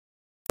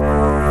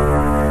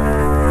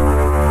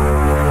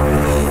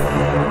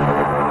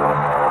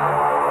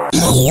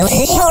1,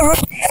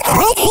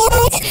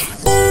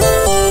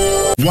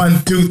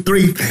 2,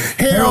 3.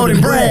 Harold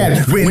and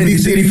Brad, Windy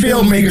City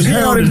Filmmakers.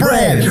 Harold and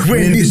Brad,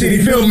 Windy City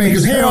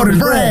Filmmakers. Harold and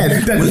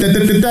Brad. Da, da, da,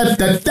 da, da,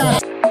 da, da.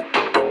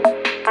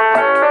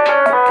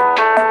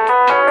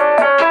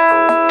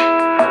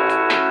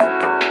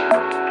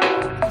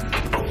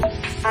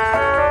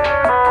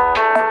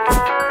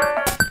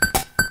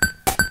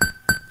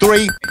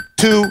 Three,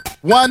 two,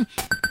 one.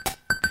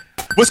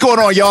 What's going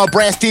on, y'all?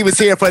 Brad Stevens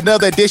here for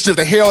another edition of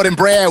the Harold and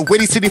Brad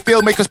Windy City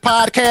Filmmakers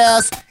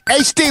podcast.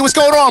 HD, what's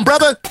going on,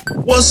 brother?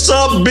 What's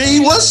up,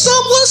 B? What's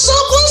up?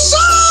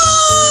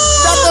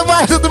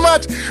 Nothing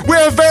much. We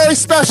have a very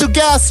special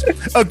guest,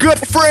 a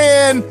good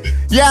friend,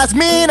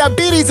 Yasmin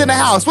Abidi's in the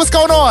house. What's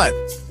going on?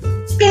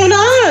 What's going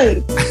on,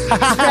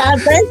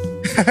 Bradley?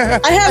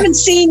 I haven't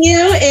seen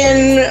you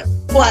in,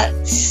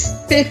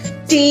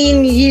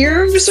 15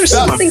 years or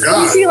something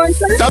crazy like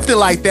that? Something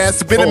like that.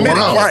 It's been a minute.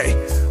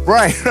 Wow.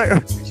 Right.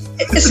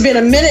 It's been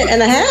a minute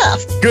and a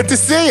half. Good to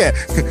see you.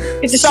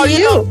 Good to see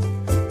you.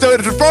 So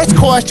the first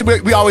question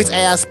we always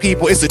ask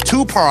people is a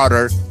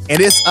two-parter,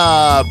 and it's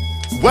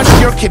what's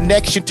your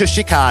connection to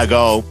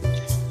Chicago,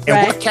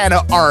 and what kind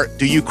of art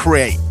do you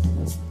create?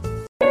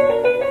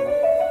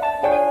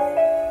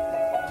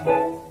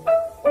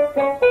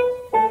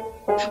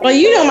 Well,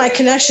 you know my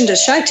connection to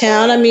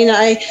Chi-Town. I mean,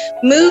 I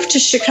moved to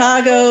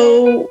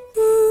Chicago.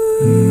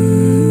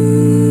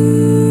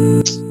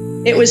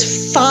 It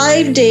was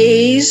 5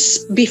 days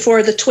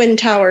before the Twin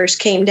Towers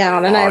came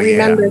down, and I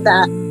remember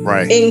that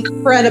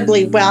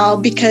incredibly well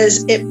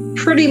because it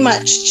pretty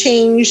much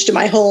changed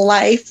my whole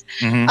life.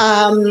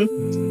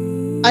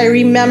 Mm-hmm. I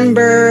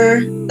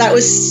remember that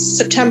was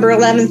September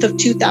 11th of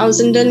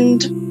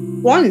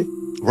 2001.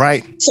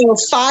 Right. So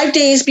 5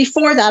 days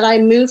before that, I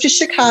moved to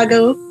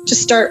Chicago to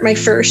start my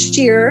first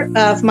year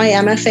of my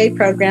MFA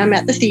program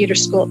at the theater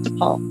school at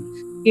DePaul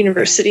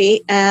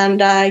University. And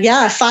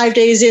 5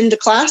 days into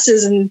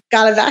classes and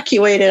got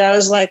evacuated. I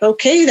was like,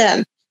 okay,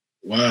 then.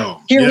 Wow.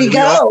 Here we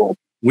go.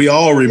 We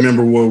all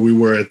remember where we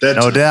were at that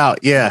time. No doubt.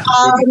 Yeah.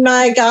 Oh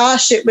my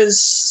gosh. It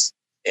was,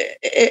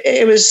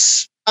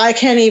 I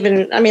can't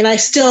even, I mean, I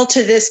still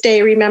to this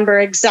day remember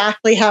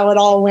exactly how it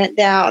all went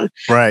down.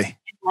 Right.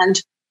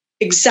 And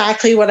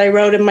exactly what I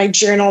wrote in my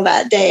journal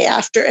that day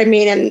after,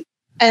 and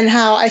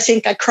how I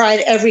think I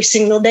cried every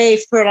single day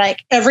for like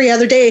every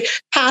other day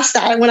past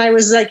that when I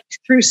was like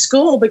through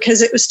school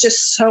because it was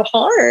just so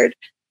hard,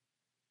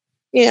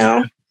 you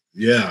know?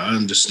 Yeah, I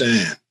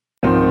understand.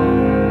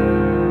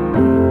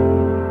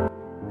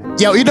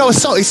 Yeah,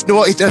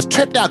 it's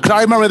tripped out because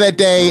I remember that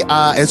day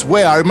as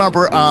well. I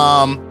remember,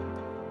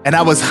 and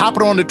I was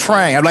hopping on the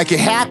train. Like it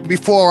happened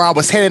before I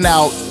was heading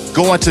out,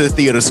 going to the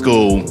theater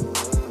school.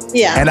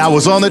 Yeah. And I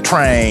was on the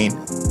train.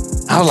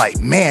 I was like,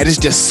 man, it's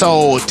just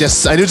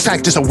it was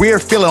like just a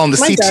weird feeling on the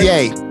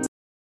CTA.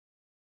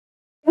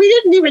 We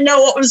didn't even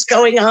know what was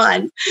going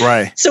on.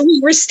 Right. So we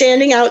were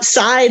standing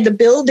outside the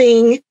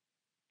building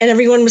and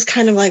everyone was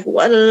kind of like,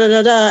 what?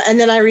 And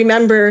then I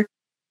remember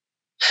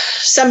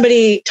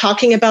somebody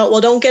talking about, well,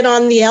 don't get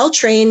on the L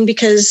train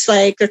because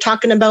like they're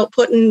talking about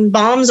putting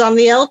bombs on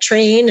the L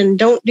train and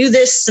don't do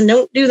this and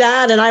don't do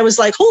that. And I was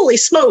like, holy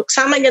smokes,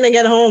 how am I going to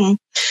get home?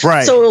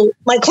 Right. So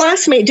my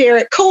classmate,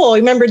 Derek Cole,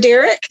 remember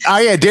Derek? Oh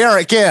yeah,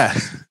 Derek, yeah.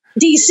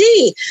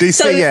 DC,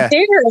 so yeah.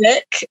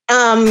 Derek,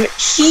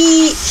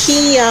 he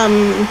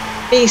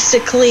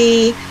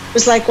basically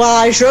was like, well,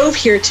 I drove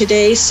here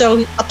today.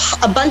 So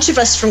a bunch of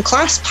us from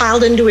class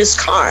piled into his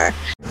car.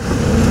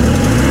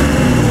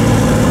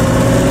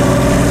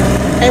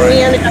 And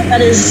we ended up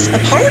at his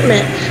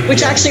apartment,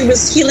 which actually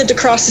he lived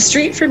across the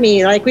street from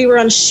me. Like we were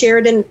on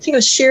Sheridan, I think it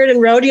was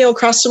Sheridan Rodeo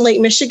across from Lake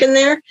Michigan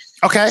there.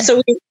 Okay.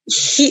 So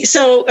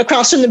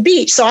across from the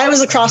beach. So I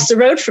was across the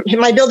road from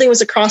him. My building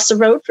was across the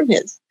road from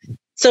his.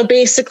 So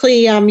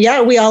basically,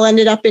 we all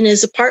ended up in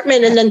his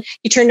apartment and then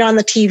he turned on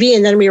the TV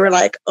and then we were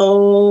like,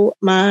 oh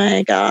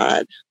my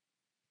God.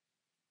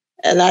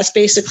 And that's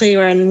basically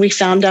when we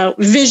found out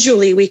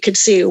visually we could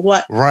see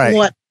why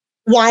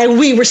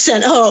we were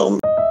sent home.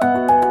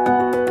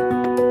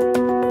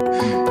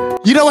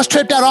 You know what's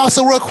tripped out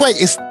also real quick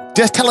is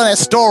just telling that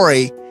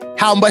story,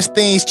 how much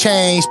things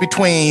changed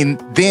between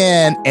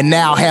then and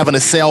now having a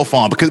cell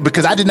phone.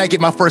 Because I did not get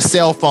my first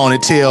cell phone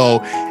until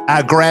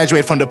I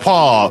graduated from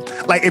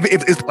DePaul. Like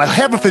if like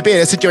heaven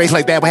forbid a situation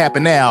like that would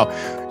happen now,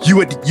 you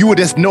would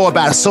just know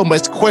about it so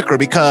much quicker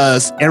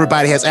because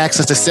everybody has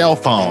access to cell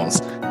phones.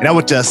 And that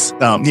was just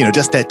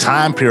just that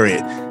time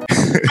period.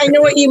 I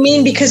know what you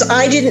mean because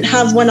I didn't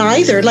have one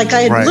either. Like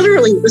I had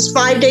literally, it was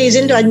 5 days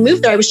into I'd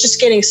moved there. I was just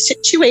getting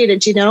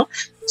situated,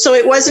 So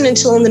it wasn't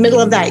until in the middle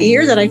of that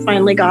year that I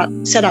finally got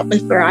set up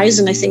with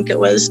Verizon, I think it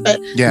was. But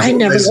I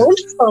never owned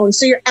a phone.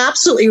 So you're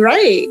absolutely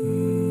right.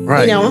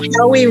 Right.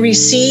 How we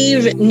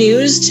receive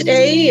news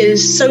today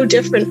is so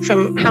different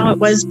from how it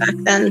was back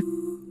then.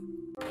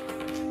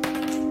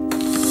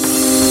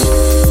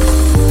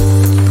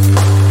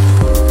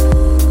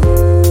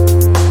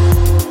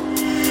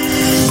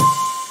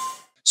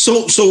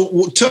 So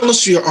tell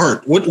us your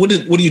art. What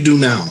do you do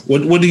now?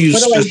 What do you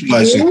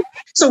specialize in?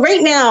 So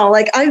right now,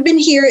 like I've been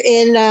here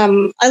in,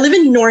 I live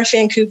in North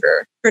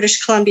Vancouver,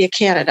 British Columbia,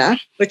 Canada,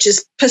 which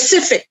is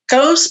Pacific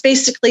Coast,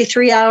 basically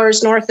 3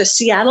 hours north of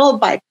Seattle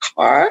by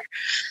car.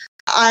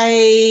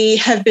 I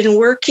have been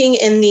working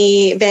in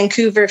the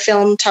Vancouver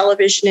film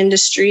television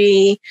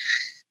industry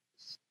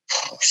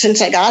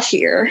since I got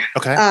here.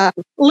 Okay. A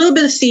little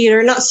bit of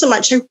theater, not so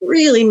much. I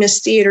really miss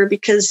theater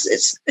because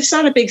it's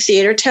not a big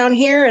theater town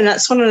here. And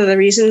that's one of the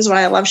reasons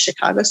why I love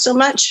Chicago so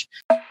much.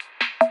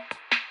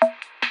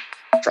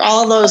 For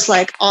all those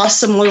like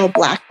awesome little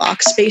black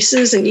box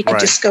spaces, and you could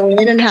just go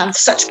in and have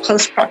such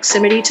close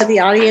proximity to the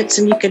audience,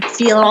 and you could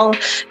feel all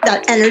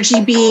that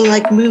energy being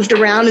like moved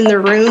around in the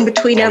room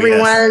between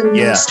everyone.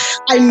 Yes.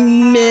 I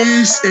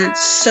miss it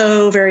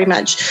so very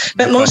much.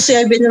 But mostly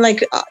I've been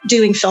like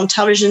doing film,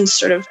 television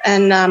sort of,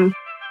 and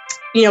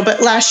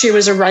but last year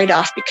was a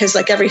write-off because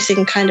like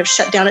everything kind of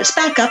shut down. It's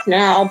back up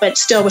now, but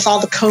still with all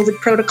the COVID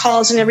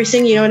protocols and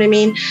everything, you know what I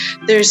mean?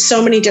 There's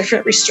so many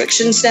different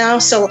restrictions now.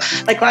 So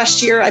like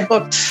last year I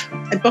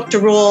booked a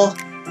role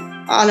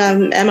on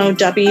a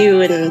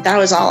MOW, and that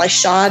was all I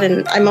shot.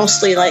 And I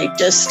mostly like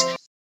just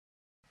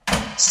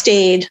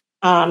stayed,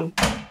 I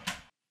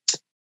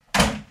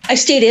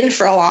stayed in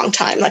for a long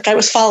time. Like I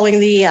was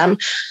following the,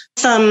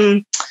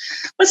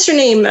 what's her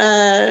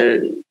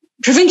name?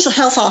 Provincial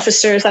health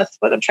officers, that's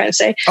what I'm trying to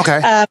say.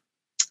 Okay.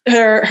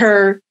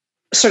 Her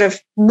sort of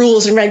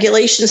rules and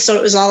regulations. So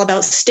it was all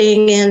about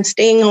staying in,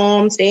 staying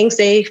home, staying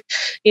safe,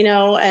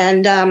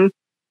 and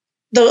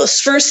those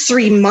first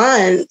 3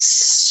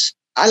 months,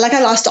 I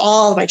lost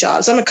all of my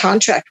jobs. I'm a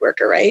contract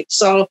worker, right?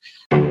 So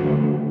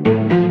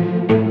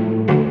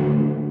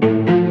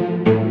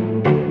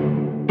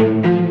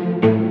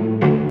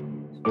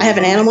I have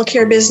an animal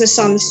care business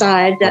on the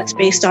side that's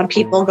based on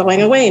people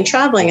going away and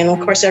traveling. And of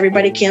course,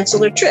 everybody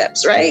canceled their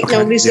trips, right? Okay.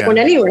 Nobody's going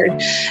anywhere.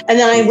 And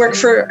then I work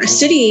for the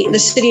city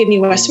of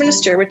New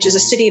Westminster, which is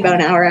a city about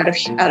an hour out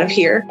of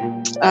here.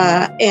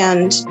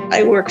 And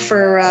I work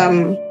for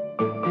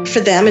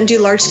them and do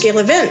large scale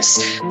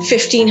events,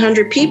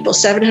 1,500 people,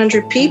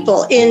 700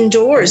 people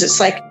indoors. It's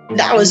like,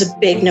 that was a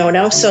big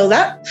no-no. So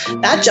that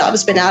job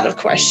has been out of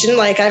question.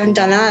 Like I haven't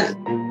done that.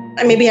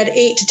 I maybe had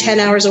 8 to 10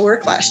 hours of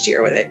work last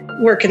year with it,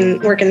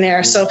 working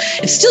there. So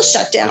it's still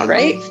shut down,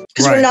 right?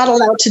 Because we're not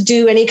allowed to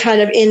do any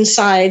kind of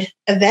inside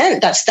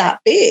event that's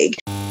that big.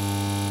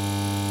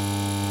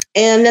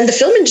 And then the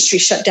film industry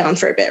shut down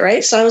for a bit,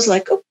 right? So I was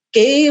like,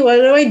 okay, what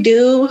do I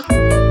do?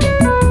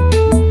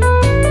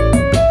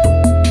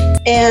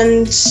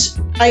 And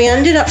I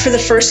ended up for the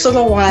first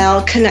little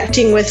while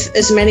connecting with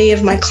as many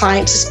of my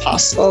clients as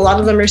possible. A lot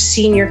of them are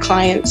senior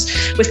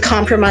clients with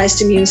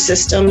compromised immune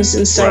systems.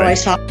 And so I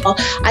thought, well,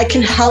 I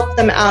can help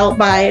them out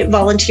by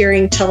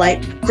volunteering to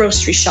like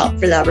grocery shop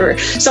for them or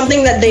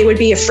something that they would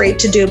be afraid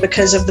to do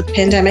because of the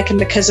pandemic and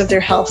because of their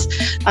health.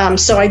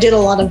 So I did a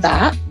lot of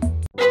that.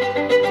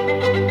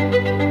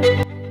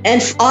 And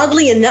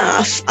oddly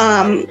enough,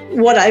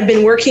 what I've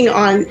been working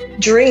on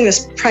during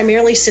this,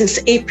 primarily since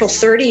April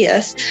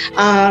 30th,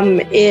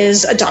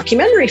 is a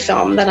documentary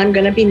film that I'm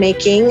going to be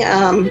making.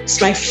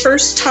 It's my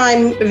first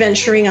time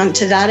venturing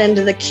onto that end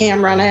of the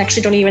camera, and I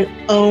actually don't even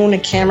own a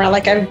camera.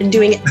 Like I've been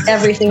doing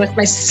everything with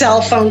my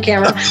cell phone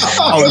camera.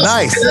 Oh,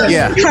 nice.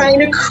 Yeah.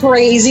 Kind of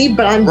crazy,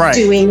 but I'm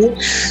doing it.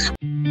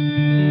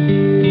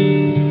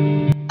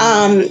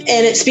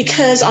 And it's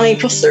because on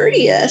April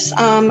 30th,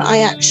 I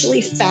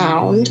actually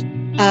found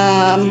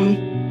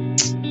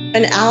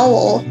an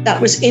owl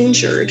that was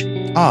injured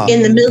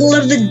in the middle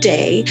of the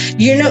day.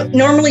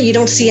 Normally you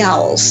don't see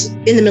owls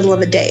in the middle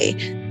of the day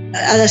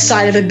on the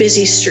side of a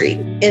busy street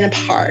in a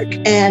park.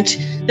 And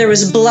there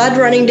was blood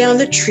running down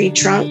the tree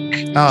trunk.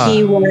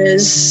 He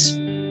was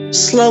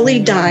slowly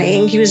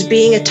dying. He was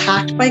being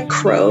attacked by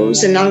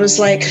crows. And I was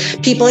like,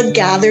 people had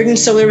gathered. And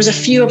so there was a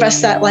few of us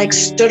that like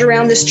stood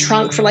around this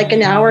trunk for like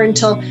an hour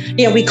until,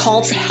 we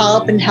called for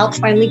help, and help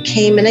finally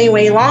came. And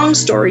anyway, long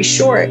story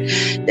short,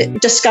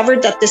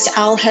 discovered that this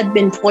owl had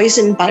been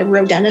poisoned by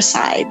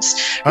rodenticides.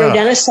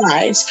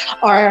 Rodenticides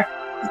are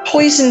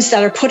poisons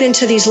that are put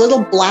into these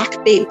little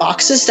black bait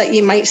boxes that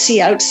you might see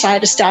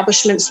outside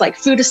establishments like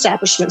food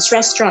establishments,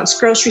 restaurants,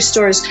 grocery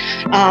stores,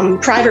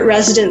 private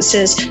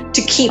residences,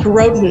 to keep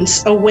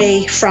rodents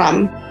away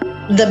from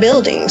the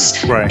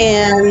buildings. Right.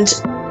 And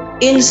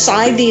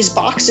inside these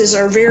boxes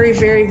are very,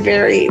 very,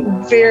 very,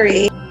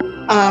 very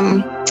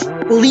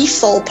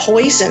lethal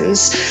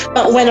poisons.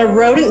 But when a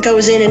rodent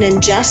goes in and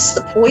ingests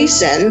the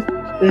poison,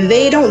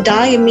 they don't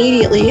die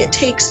immediately. It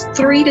takes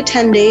 3 to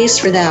 10 days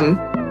for them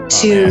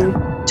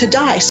to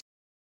die. So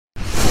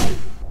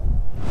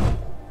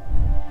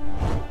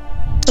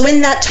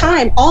in that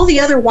time, all the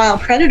other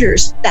wild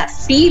predators that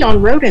feed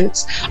on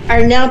rodents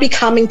are now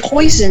becoming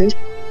poisoned.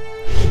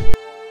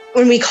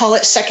 when we call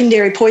it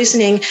secondary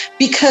poisoning,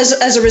 because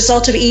as a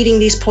result of eating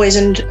these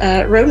poisoned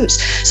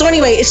rodents. So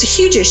anyway, it's a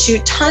huge issue.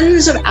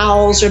 Tons of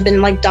owls have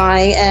been like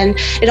dying, and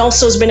it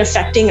also has been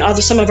affecting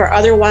some of our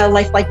other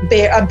wildlife, like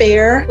a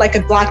bear, like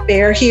a black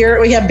bear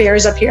here. We have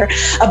bears up here.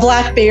 A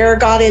black bear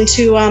got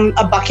into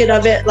a bucket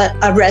of it that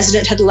a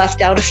resident had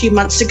left out a few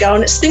months ago,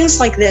 and it's things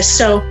like this.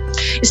 So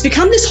it's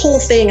become this whole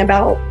thing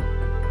about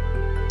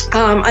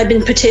I've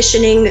been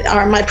petitioning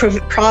my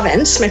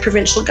province, my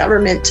provincial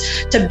government,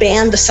 to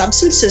ban the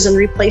substances and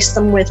replace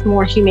them with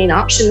more humane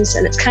options.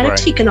 And it's kind of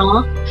taken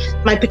off.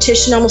 My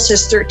petition almost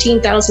has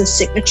 13,000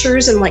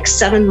 signatures in like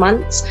 7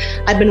 months.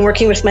 I've been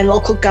working with my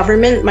local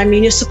government, my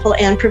municipal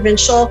and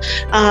provincial,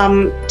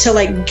 to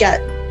like get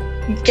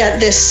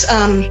this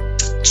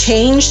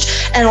changed.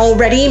 And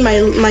already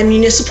my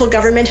municipal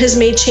government has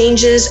made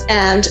changes,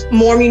 and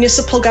more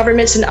municipal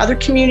governments in other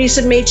communities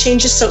have made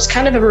changes. So it's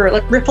kind of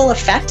a ripple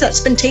effect that's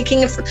been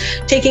taking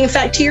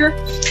effect here,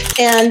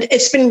 and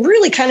it's been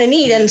really kind of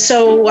neat. And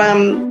so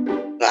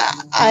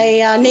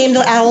I named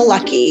the owl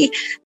Lucky,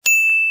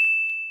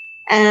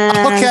 and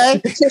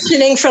I'm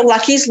petitioning for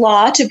Lucky's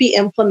Law to be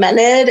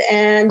implemented,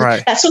 and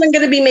that's what I'm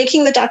going to be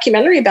making the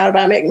documentary about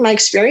my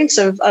experience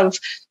of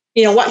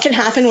what can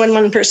happen when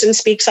one person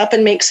speaks up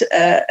and makes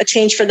a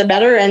change for the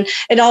better. And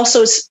it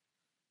also is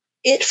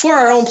for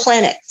our own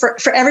planet,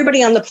 for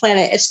everybody on the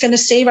planet. It's going to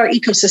save our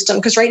ecosystem,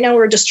 because right now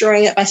we're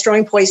destroying it by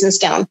throwing poisons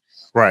down,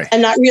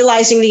 and not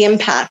realizing the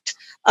impact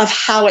of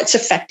how it's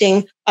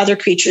affecting other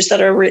creatures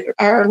that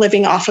are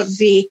living off of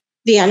the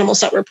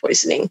animals that we're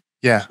poisoning.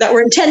 Yeah, that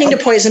we're intending to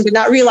poison, but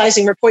not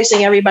realizing we're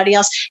poisoning everybody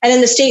else. And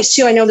in the States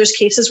too, I know there's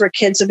cases where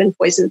kids have been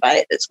poisoned by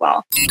it as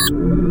well.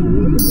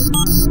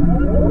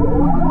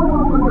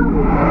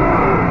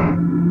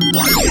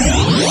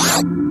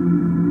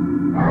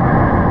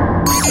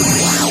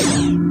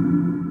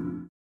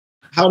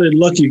 How did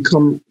Lucky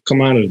come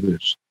out of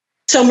this?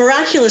 So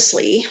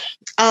miraculously,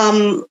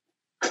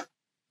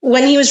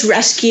 when he was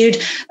rescued,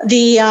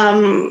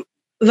 the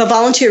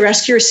volunteer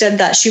rescuer said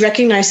that she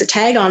recognized the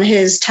tag on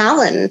his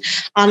talon,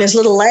 on his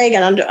little leg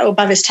and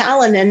above his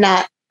talon, and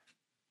that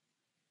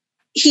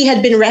he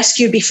had been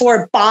rescued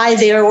before by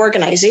their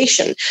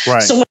organization.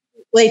 So when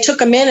they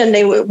took him in and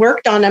they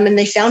worked on him, and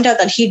they found out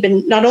that he'd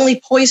been not only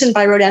poisoned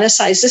by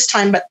rodenticides this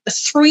time, but the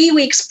 3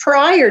 weeks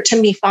prior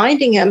to me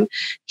finding him,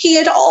 he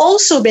had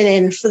also been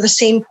in for the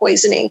same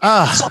poisoning.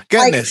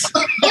 Goodness.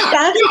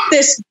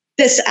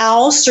 This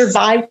owl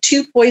survived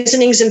 2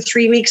 poisonings in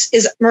 3 weeks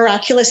is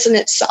miraculous in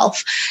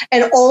itself.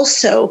 And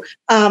also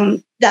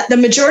that the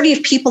majority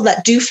of people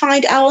that do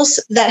find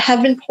owls that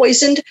have been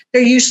poisoned,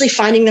 they're usually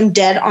finding them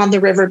dead on the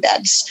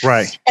riverbeds.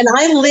 And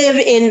I live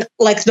in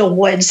like the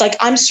woods, like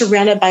I'm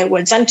surrounded by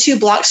woods. I'm 2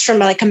 blocks from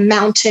like a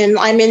mountain.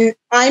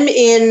 I'm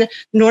in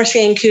North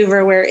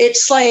Vancouver, where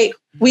it's like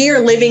we are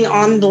living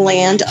on the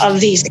land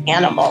of these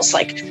animals.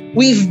 Like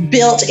we've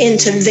built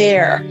into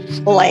their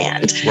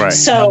land.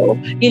 So,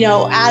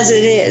 as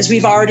it is,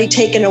 we've already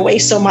taken away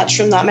so much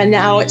from them. And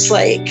now it's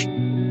like,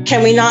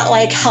 can we not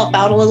like help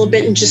out a little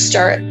bit and just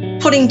start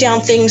putting down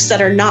things that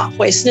are not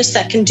poisonous,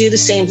 that can do the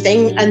same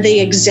thing, and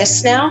they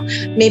exist now?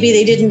 Maybe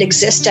they didn't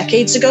exist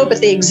decades ago, but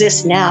they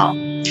exist now.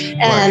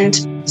 And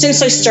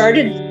since I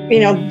started,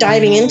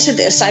 diving into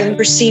this, I've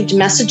received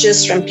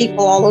messages from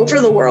people all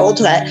over the world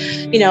that,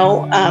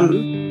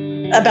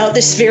 about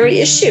this very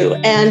issue.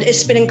 And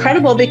it's been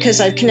incredible, because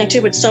I've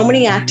connected with so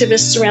many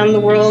activists around the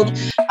world,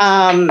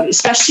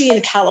 especially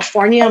in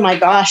California. My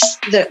gosh,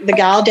 the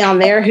gal down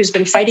there who's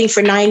been fighting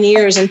for 9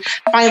 years, and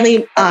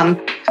finally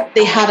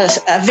they had a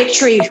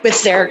victory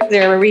with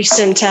their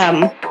recent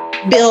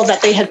bill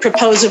that they had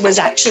proposed. It was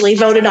actually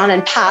voted on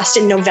and passed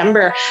in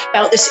November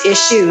about this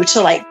issue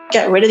to like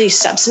get rid of these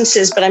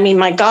substances. But I mean,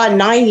 my God,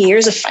 9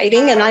 years of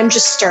fighting, and I'm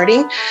just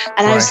starting.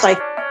 And I was like,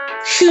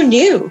 who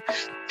knew?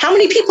 How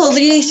many people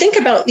do you think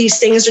about these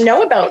things or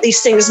know about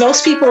these things?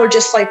 Most people are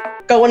just like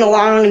going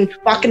along and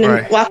walking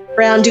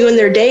around doing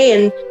their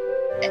day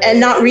and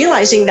not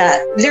realizing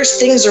that there's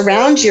things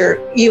around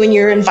you and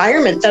your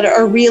environment that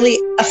are really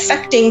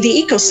affecting the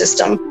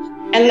ecosystem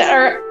and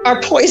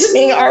are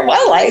poisoning our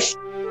wildlife.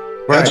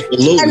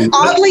 And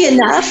oddly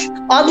enough,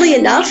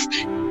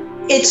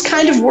 it's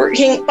kind of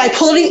working by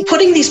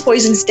putting these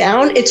poisons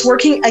down. It's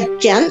working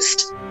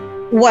against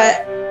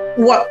what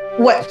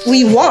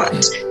we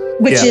want,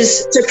 which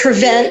is to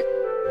prevent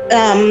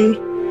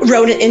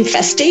rodent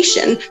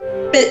infestation.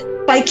 But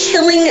by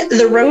killing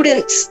the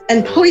rodents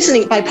and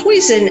poisoning by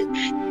poison,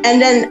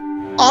 and then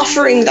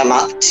offering them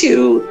up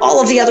to all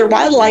of the other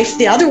wildlife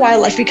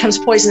becomes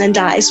poisoned and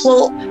dies.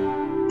 Well,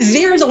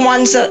 they're the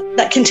ones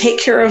that can take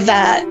care of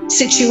that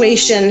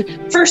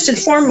situation first and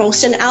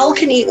foremost. An owl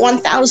can eat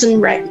 1,000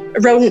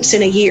 rodents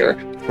in a year.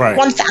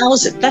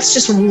 1,000. That's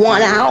just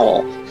one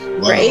owl,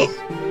 right?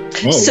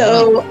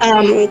 So,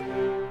 by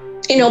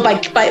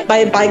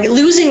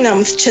losing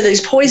them to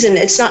this poison,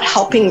 it's not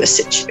helping the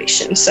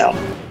situation. So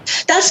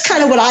that's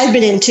kind of what I've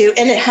been into.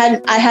 And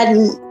I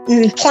hadn't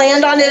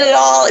planned on it at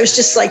all. It was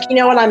just like,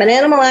 I'm an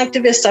animal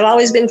activist. I've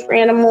always been for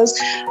animals.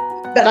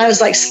 But I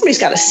was like, somebody's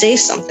got to say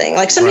something.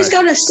 Like somebody's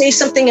got to say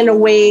something in a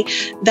way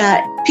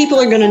that people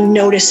are going to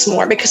notice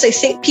more, because I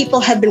think people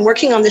have been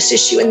working on this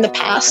issue in the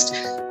past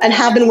and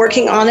have been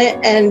working on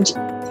it and,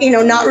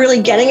 not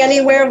really getting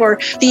anywhere, where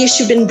the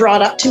issue been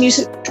brought up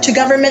to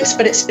governments,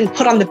 but it's been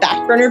put on the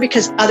back burner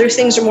because other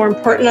things are more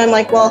important. I'm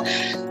like, well,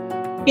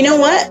 you know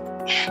what?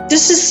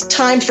 This is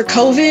time for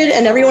COVID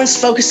and everyone's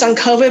focused on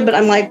COVID, but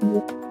I'm like,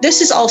 this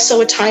is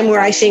also a time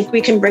where I think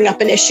we can bring up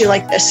an issue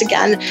like this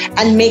again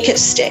and make it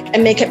stick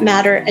and make it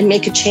matter and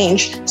make a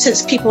change,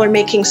 since people are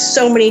making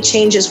so many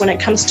changes when it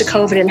comes to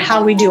COVID and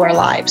how we do our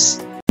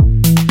lives.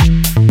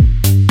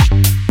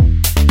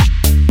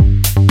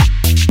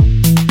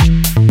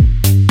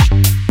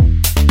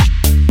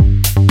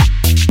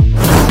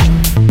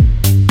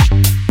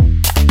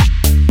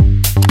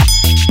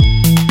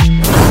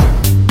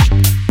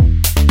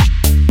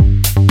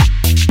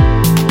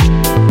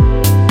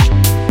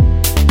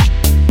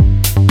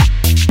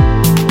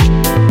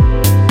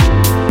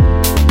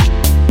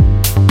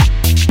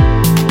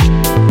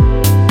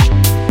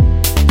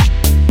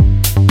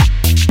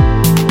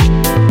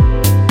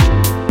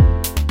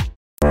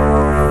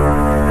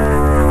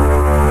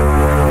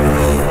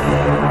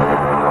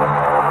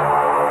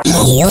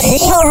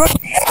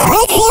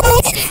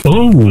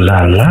 Ooh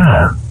la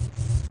la.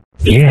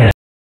 Yeah.